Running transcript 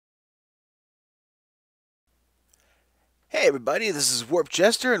Hey everybody, this is Warp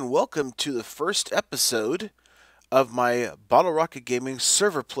Jester, and welcome to the first episode of my Bottle Rocket Gaming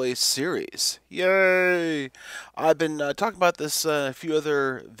Server Play series. Yay! I've been talking about this a few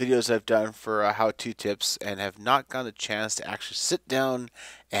other videos I've done for how-to tips, and have not gotten a chance to actually sit down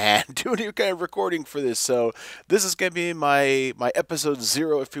and do any kind of recording for this. So this is going to be my episode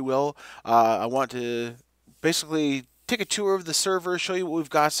 0, if you will. I want to basically take a tour of the server, show you what we've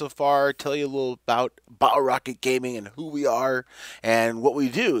got so far, tell you a little about Bottle Rocket Gaming and who we are and what we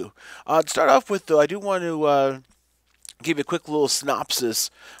do. To start off with, though, I do want to give you a quick little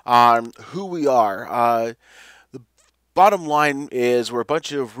synopsis on who we are. The bottom line is we're a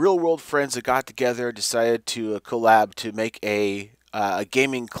bunch of real world friends that got together, decided to collab to make a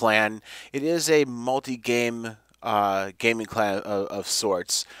gaming clan. It is a multi-game gaming clan of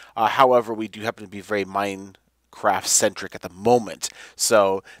sorts. However, we do happen to be very Minecraft centric at the moment,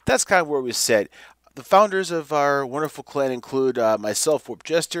 so that's kind of where we sit. The founders of our wonderful clan include myself, Warp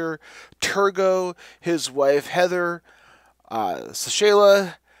Jester, Turgo, his wife Heather,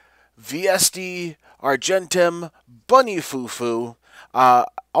 Sashayla, Viesti, Argentum, Bunny Fufu.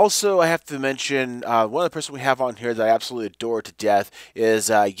 Also, I have to mention one of the person we have on here that I absolutely adore to death is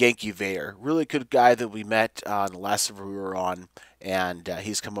Yankee Vader. Really good guy that we met on the last server we were on, and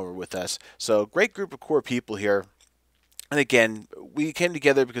he's come over with us. So, great group of core people here. And again, we came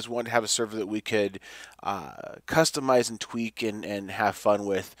together because we wanted to have a server that we could customize and tweak and have fun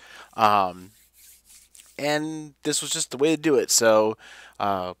with. And this was just the way to do it. So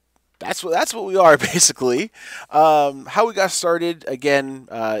that's what we are basically. How we got started again,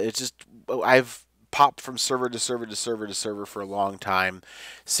 it's just I've popped from server to server to server to server for a long time,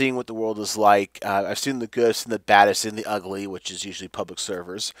 seeing what the world is like. I've seen the good, seen the bad, I've seen the ugly, which is usually public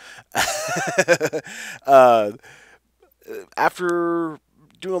servers. uh, After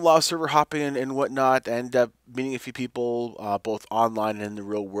doing a lot of server hopping and whatnot, I ended up meeting a few people both online and in the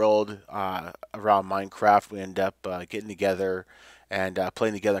real world around Minecraft. We ended up getting together and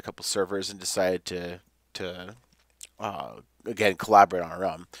playing together a couple servers and decided to again collaborate on our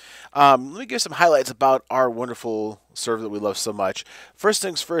own. Let me give some highlights about our wonderful server that we love so much. First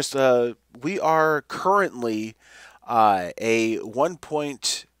things first, we are currently a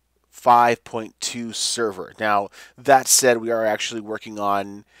 1.5.2 server. Now, that said, we are actually working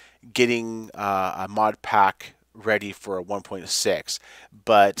on getting a mod pack ready for a 1.6.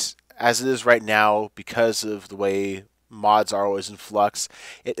 But as it is right now, because of the way mods are always in flux,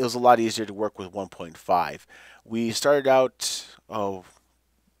 it was a lot easier to work with 1.5. We started out,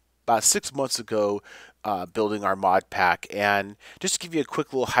 about 6 months ago, building our mod pack. And just to give you a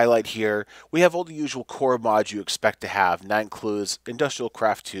quick little highlight here, we have all the usual core mods you expect to have. And that includes Industrial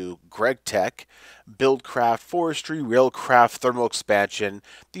Craft 2, Greg Tech, Buildcraft, Forestry, Railcraft, Thermal Expansion,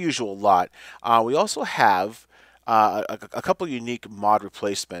 the usual lot. We also have a couple unique mod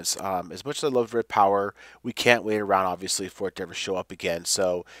replacements. As much as I love Red Power, we can't wait around, obviously, for it to ever show up again.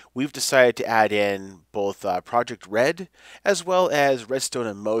 So we've decided to add in both Project Red as well as Redstone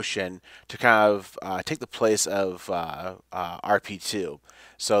in Motion to kind of take the place of RP2.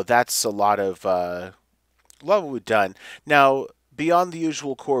 So that's a lot of what we've done. Now, beyond the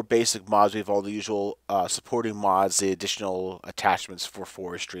usual core basic mods, we have all the usual supporting mods, the additional attachments for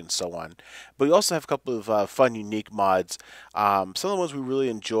forestry and so on. But we also have a couple of fun, unique mods. Some of the ones we really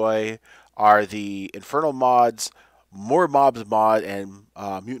enjoy are the Infernal mods, More Mobs mod, and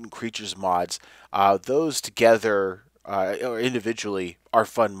Mutant Creatures mods. Those together or individually are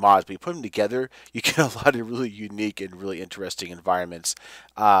fun mods, but you put them together, you get a lot of really unique and really interesting environments.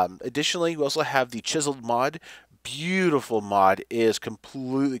 Additionally, we also have the Chiseled mod. Beautiful mod, is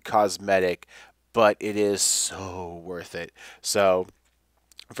completely cosmetic, but it is so worth it. So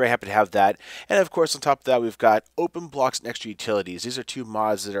I'm very happy to have that. And of course, on top of that, we've got Open Blocks and Extra Utilities. These are two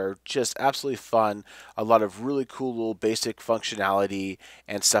mods that are just absolutely fun. A lot of really cool little basic functionality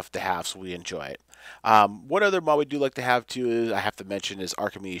and stuff to have, so we enjoy it. One other mod we do like to have too, is, I have to mention, is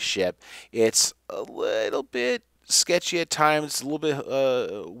Archimedes ship. It's a little bit sketchy at times, a little bit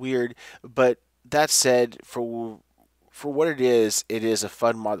weird, but that said, for what it is a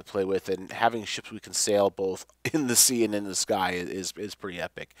fun mod to play with, and having ships we can sail both in the sea and in the sky is pretty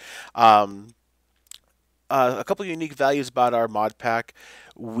epic. Um, a couple of unique values about our mod pack.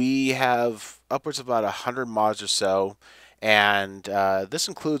 We have upwards of about 100 mods or so, and this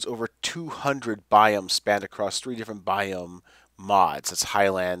includes over 200 biomes spanned across 3 different biome mods. It's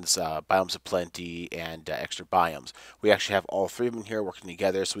Highlands, Biomes of Plenty, and Extra Biomes. We actually have all three of them here working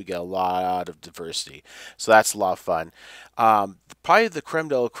together, so we get a lot of diversity. So that's a lot of fun. Probably the creme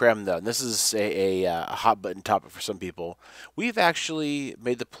de la creme, though, and this is a hot button topic for some people. We've actually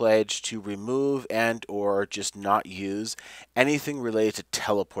made the pledge to remove and or just not use anything related to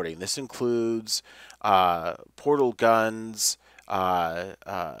teleporting. This includes portal guns,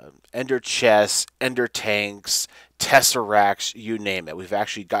 ender chests, ender tanks, tesseracts, you name it. We've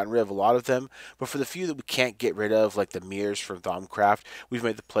actually gotten rid of a lot of them, but for the few that we can't get rid of, like the mirrors from Thaumcraft, we've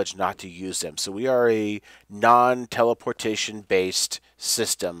made the pledge not to use them. So we are a non-teleportation based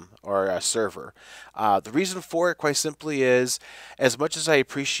system or a server. The reason for it, quite simply, is as much as I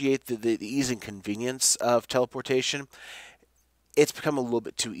appreciate the ease and convenience of teleportation, it's become a little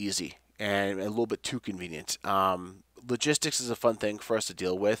bit too easy and a little bit too convenient. Logistics is a fun thing for us to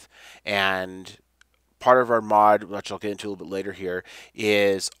deal with, and part of our mod, which I'll get into a little bit later here,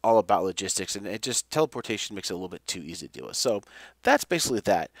 is all about logistics, and it just teleportation makes it a little bit too easy to deal with. So that's basically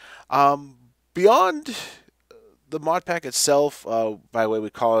that. Beyond the mod pack itself, by the way,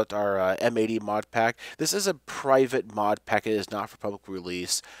 we call it our M80 mod pack. This is a private mod pack. It is not for public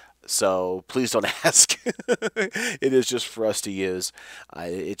release. So please don't ask. It is just for us to use.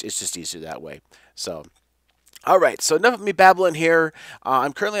 It's just easier that way. So, all right. So enough of me babbling here.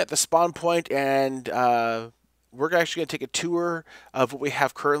 I'm currently at the spawn point, and we're actually going to take a tour of what we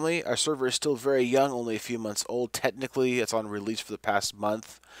have currently. Our server is still very young, only a few months old. Technically, it's on release for the past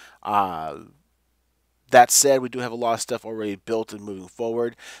month. That said, we do have a lot of stuff already built and moving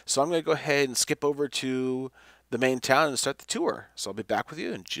forward. So I'm going to go ahead and skip over to the main town and start the tour. So I'll be back with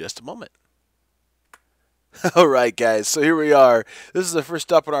you in just a moment. All right, guys, so here we are. This is the first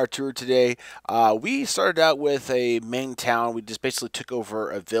stop on our tour today. We started out with a main town. We just basically took over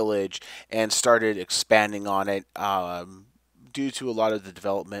a village and started expanding on it. Due to a lot of the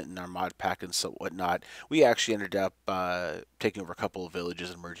development in our mod pack and so whatnot, we actually ended up taking over a couple of villages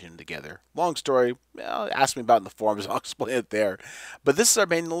and merging them together. Long story, ask me about it in the forums, I'll explain it there. But this is our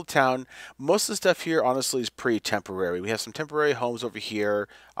main little town. Most of the stuff here, honestly, is pretty temporary. We have some temporary homes over here.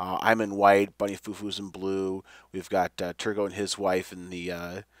 I'm in white, Bunny Fufu's in blue. We've got Turgo and his wife in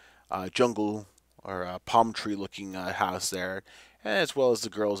the jungle or palm tree looking house there, as well as the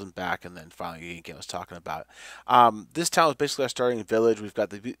girls in back, and then finally again I was talking about. This town is basically our starting village. We've got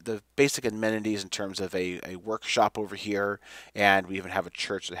the basic amenities in terms of a workshop over here, and we even have a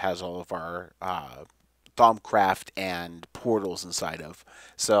church that has all of our Thaumcraft and portals inside of.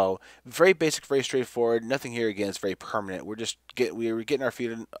 So very basic, very straightforward. Nothing here again is very permanent. We're getting our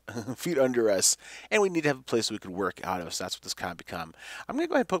feet under us, and we need to have a place we could work out of. So that's what this kind of become. I'm gonna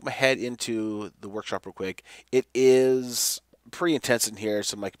go ahead and poke my head into the workshop real quick. It is pretty intense in here,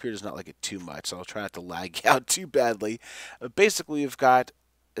 so my computer does not like it too much, so I'll try not to lag out too badly. Basically, we've got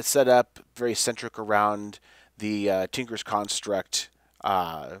it set up very centric around the Tinker's Construct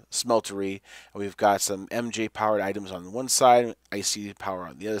smeltery. We've got some MJ powered items on one side, IC power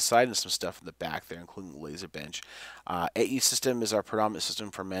on the other side, and some stuff in the back there, including the laser bench. AE system is our predominant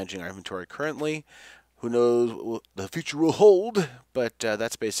system for managing our inventory currently. Who knows what the future will hold, but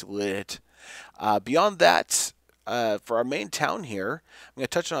that's basically it. Beyond that, for our main town here, I'm going to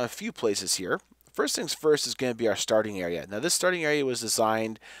touch on a few places here. First things first is going to be our starting area. Now, this starting area was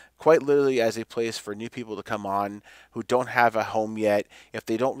designed quite literally as a place for new people to come on who don't have a home yet. If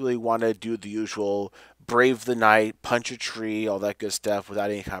they don't really want to do the usual brave the night, punch a tree, all that good stuff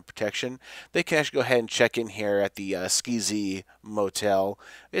without any kind of protection, they can actually go ahead and check in here at the Skeezy Motel.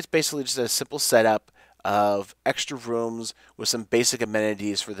 It's basically just a simple setup of extra rooms with some basic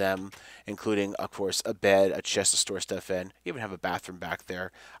amenities for them, including, of course, a bed, a chest to store stuff in, even have a bathroom back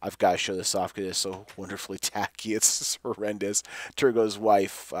there. I've got to show this off because it's so wonderfully tacky. It's horrendous. Turgo's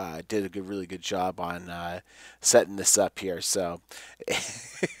wife did a really good job on setting this up here, so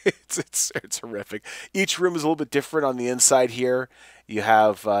it's horrific. Each room is a little bit different on the inside here. You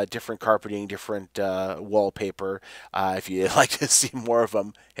have different carpeting, different wallpaper. If you'd like to see more of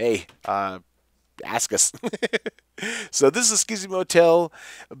them, hey, ask us. So this is Skeezy Motel.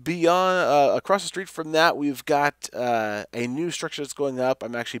 Beyond, across the street from that, we've got a new structure that's going up.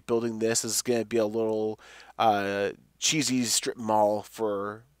 I'm actually building this. This is going to be a little cheesy strip mall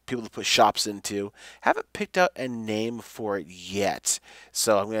for people to put shops into. Haven't picked out a name for it yet,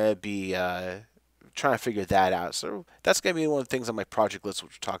 so I'm going to be trying to figure that out. So that's going to be one of the things on my project list,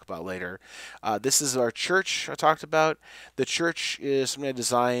 which we'll talk about later. This is our church I talked about. The church is something I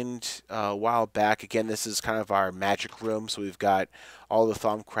designed a while back. Again, this is kind of our magic room. So we've got all the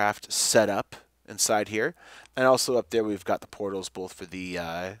Thaumcraft set up inside here. And also up there we've got the portals both for the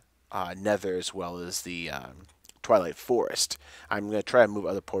Nether as well as the Twilight Forest. I'm going to try and move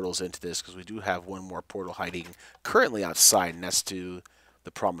other portals into this because we do have one more portal hiding currently outside, and that's to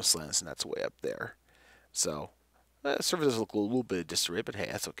the Promised Lands, and that's way up there. So, server does look a little bit of disarray, but hey,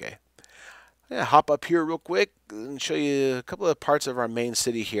 that's okay. Yeah, hop up here real quick and show you a couple of parts of our main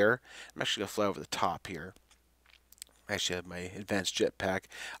city here. I'm actually going to fly over the top here. I actually have my advanced jetpack.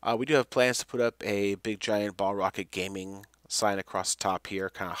 We do have plans to put up a big giant ball rocket gaming sign across the top here,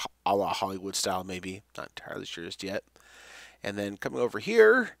 kind of a la Hollywood style maybe. Not entirely sure just yet. And then coming over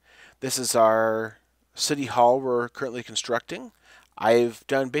here, this is our city hall we're currently constructing. I've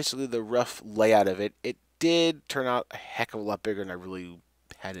done basically the rough layout of it. It did turn out a heck of a lot bigger than I really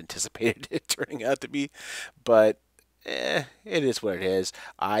had anticipated it turning out to be, but it is what it is.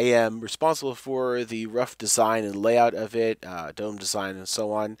 I am responsible for the rough design and layout of it, dome design and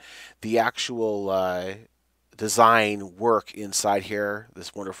so on. The actual design work inside here,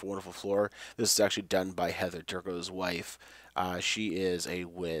 this wonderful, wonderful floor, this is actually done by Heather Durgo's wife. She is a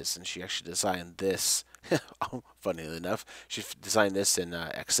whiz, and she actually designed this. Funnily enough, she designed this in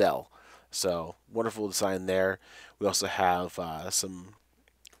Excel. So wonderful design there. We also have some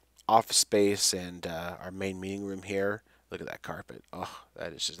office space and our main meeting room here. Look at that carpet. Oh,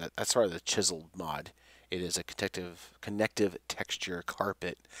 that is just that's part of the chiseled mod. It is a connective texture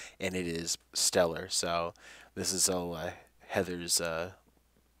carpet, and it is stellar. So this is all Heather's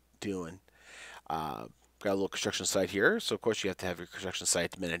doing. Got a little construction site here, so of course you have to have your construction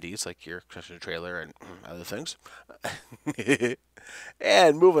site amenities like your construction trailer and other things.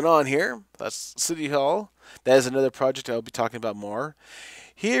 And moving on here, that's City Hall. That is another project I'll be talking about more.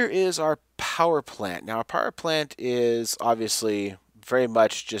 Here is our power plant. Now, our power plant is obviously very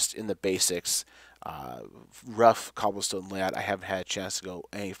much just in the basics. Rough cobblestone layout. I haven't had a chance to go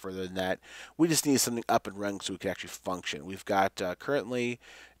any further than that. We just need something up and running so we can actually function. We've got currently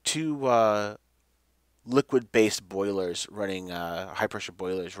two liquid-based boilers running, high-pressure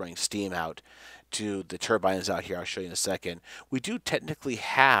boilers running steam out to the turbines out here. I'll show you in a second. We do technically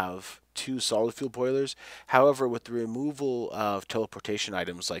have two solid fuel boilers. However, with the removal of teleportation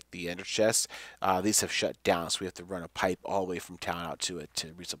items like the ender chest, these have shut down, so we have to run a pipe all the way from town out to it to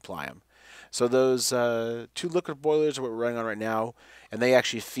resupply them. So those two liquid boilers are what we're running on right now, and they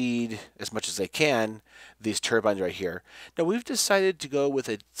actually feed as much as they can these turbines right here. Now we've decided to go with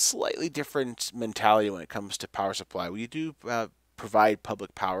a slightly different mentality when it comes to power supply. We do provide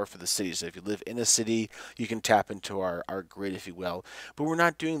public power for the city. So if you live in a city, you can tap into our grid, if you will. But we're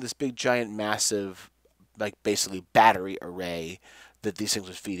not doing this big, giant, massive, like basically battery array that these things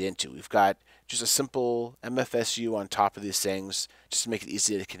would feed into. We've got just a simple MFSU on top of these things just to make it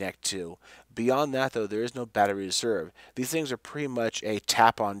easy to connect to. Beyond that, though, there is no battery reserve. These things are pretty much a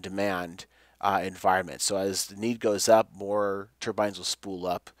tap-on-demand environment. So as the need goes up, more turbines will spool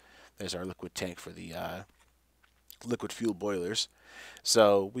up. There's our liquid tank for the liquid fuel boilers.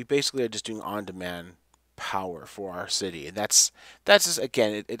 So we basically are just doing on-demand power for our city, and that's just,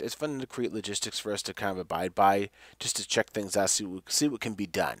 again, it's fun to create logistics for us to kind of abide by, just to check things out, see what can be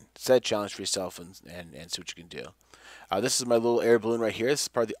done. Set a challenge for yourself and see what you can do. This is my little air balloon right here. This is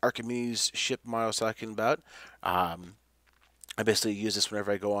part of the Archimedes ship model I was talking about. I basically use this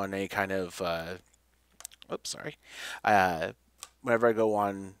whenever I go on any kind of whenever I go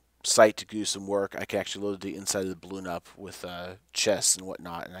on site to do some work, I can actually load the inside of the balloon up with chests and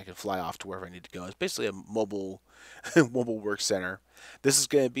whatnot, and I can fly off to wherever I need to go. It's basically a mobile mobile work center. This is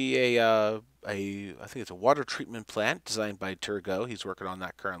going to be I think it's a water treatment plant designed by Turgo. He's working on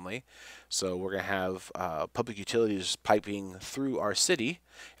that currently. So we're going to have public utilities piping through our city,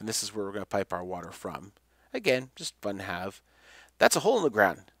 and this is where we're going to pipe our water from. Again, just fun to have. That's a hole in the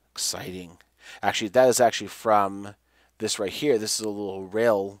ground. Exciting. Actually, that is actually from this right here. This is a little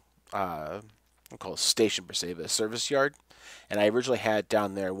rail, I'll call it a station per se, but a service yard. And I originally had it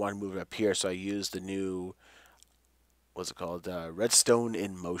down there. I wanted to move it up here, so I used the new, what's it called, Redstone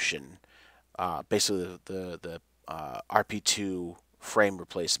in Motion. Basically the RP2 frame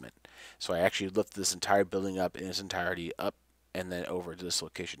replacement. So I actually lifted this entire building up in its entirety up and then over to this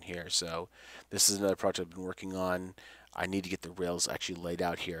location here. So this is another project I've been working on. I need to get the rails actually laid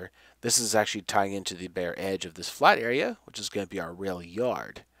out here. This is actually tying into the bare edge of this flat area, which is going to be our rail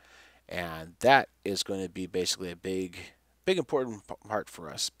yard. And that is going to be basically a big important part for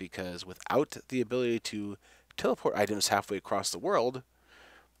us, because without the ability to teleport items halfway across the world,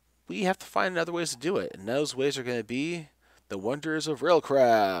 we have to find other ways to do it. And those ways are going to be the wonders of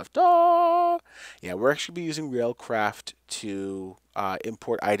railcraft. Ah! Yeah, we're actually be using railcraft to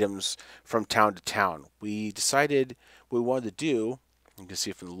import items from town to town. We decided what we wanted to do, you can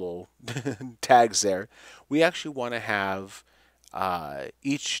see from the little tags there, we actually want to have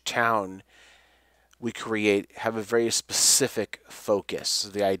each town we have a very specific focus. So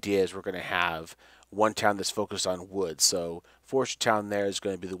the idea is we're going to have one town that's focused on wood. So forestry town there is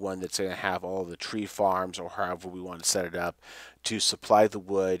going to be the one that's going to have all the tree farms, or however we want to set it up, to supply the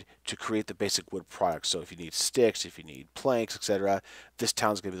wood to create the basic wood products. So if you need sticks, if you need planks, etc., this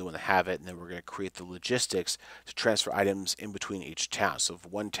town's going to be the one to have it, and then we're going to create the logistics to transfer items in between each town. So if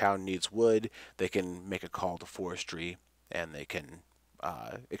one town needs wood, they can make a call to forestry and they can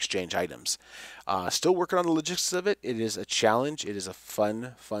exchange items. Still working on the logistics of it. It is a challenge. It is a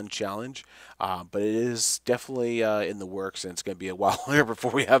fun challenge, but it is definitely in the works, and it's going to be a while here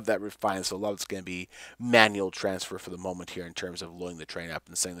before we have that refined. So a lot of it's going to be manual transfer for the moment here in terms of loading the train up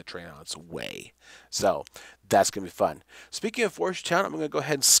and sending the train on its way. So that's going to be fun. Speaking of Forest Town, I'm going to go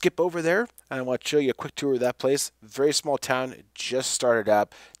ahead and skip over there, and I want to show you a quick tour of that place. Very small town, just started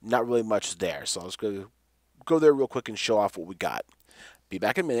up, not really much there. So let's go there real quick and show off what we got. Be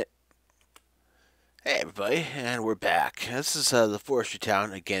back in a minute. Hey everybody, and we're back. This is the forestry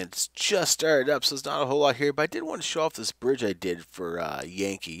town. Again, it's just started up, so there's not a whole lot here, but I did want to show off this bridge I did for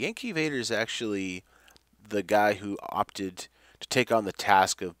Yankee. Yankee Vader is actually the guy who opted to take on the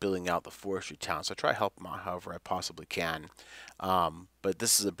task of building out the forestry town, so I try to help him out however I possibly can. But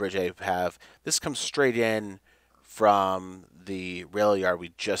this is a bridge I have. This comes straight in from the rail yard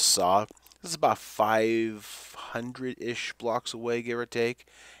we just saw. This is about 500-ish blocks away, give or take,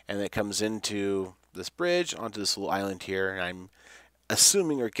 and it comes into this bridge onto this little island here, and I'm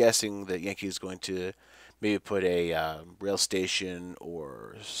assuming or guessing that Yankee is going to maybe put a rail station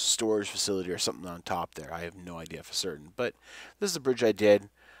or storage facility or something on top there. I have no idea for certain, but this is the bridge I did.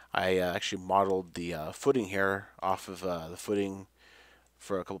 I actually modeled the footing here off of the footing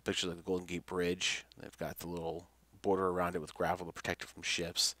for a couple pictures of the Golden Gate Bridge. They've got the little border around it with gravel to protect it from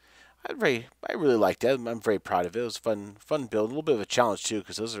ships. I really liked it. I'm very proud of it. It was a fun build. A little bit of a challenge too,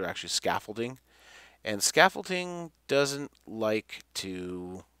 because those are actually scaffolding, and scaffolding doesn't like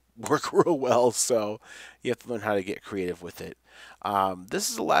to work real well, so you have to learn how to get creative with it.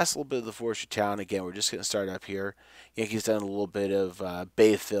 This is the last little bit of the forestry town. Again, we're just getting started up here. Yankee's done a little bit of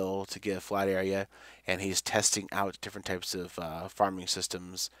bay fill to get a flat area, and he's testing out different types of farming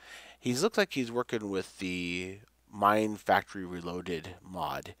systems. He looks like he's working with the Mine Factory Reloaded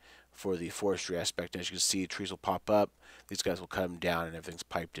mod for the forestry aspect. As you can see, trees will pop up, these guys will cut them down, and everything's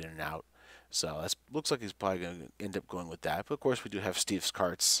piped in and out. So that looks like he's probably going to end up going with that. But of course, we do have Steve's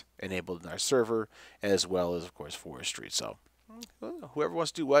carts enabled in our server, as well as, of course, forestry. So whoever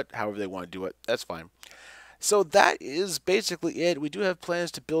wants to do what, however they want to do it, that's fine. So that is basically it. We do have plans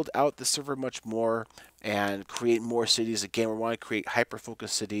to build out the server much more and create more cities. Again, we want to create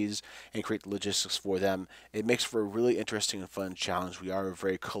hyper-focused cities and create the logistics for them. It makes for a really interesting and fun challenge. We are a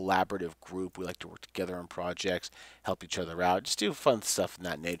very collaborative group. We like to work together on projects, help each other out, just do fun stuff in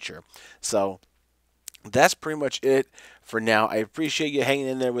that nature. So that's pretty much it for now. I appreciate you hanging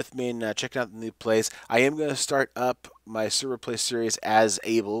in there with me and checking out the new place. I am going to start up my server play series as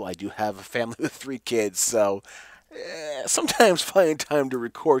able. I do have a family with 3 kids, so sometimes finding time to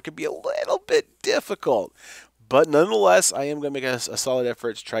record can be a little bit difficult. But nonetheless, I am going to make a solid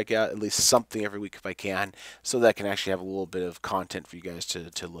effort to try to get out at least something every week if I can, so that I can actually have a little bit of content for you guys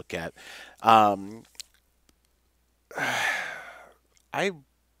to look at. I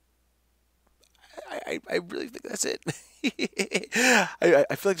really think that's it. I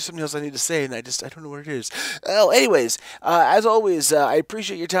feel like there's something else I need to say, and I don't know what it is. Well, anyways, as always, I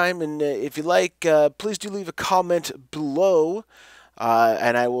appreciate your time, and if you like, please do leave a comment below,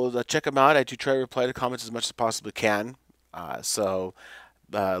 and I will check them out. I do try to reply to comments as much as I possibly can.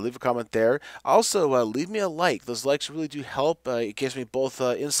 Leave a comment there. Also, leave me a like. Those likes really do help. It gives me both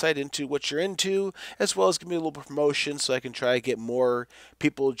insight into what you're into, as well as give me a little bit of promotion so I can try to get more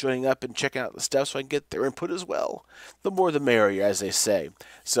people joining up and checking out the stuff so I can get their input as well. The more the merrier, as they say.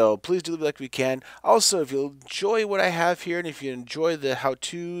 So please do leave a like if you can. Also, if you enjoy what I have here, and if you enjoy the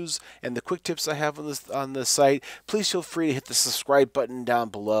how-tos and the quick tips I have on the site, please feel free to hit the subscribe button down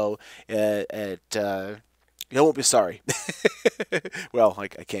below you won't be sorry. Well, I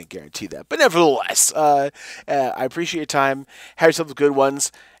can't guarantee that. But nevertheless, I appreciate your time. Have yourselves good ones.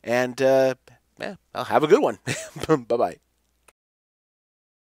 And, I'll have a good one. Bye-bye.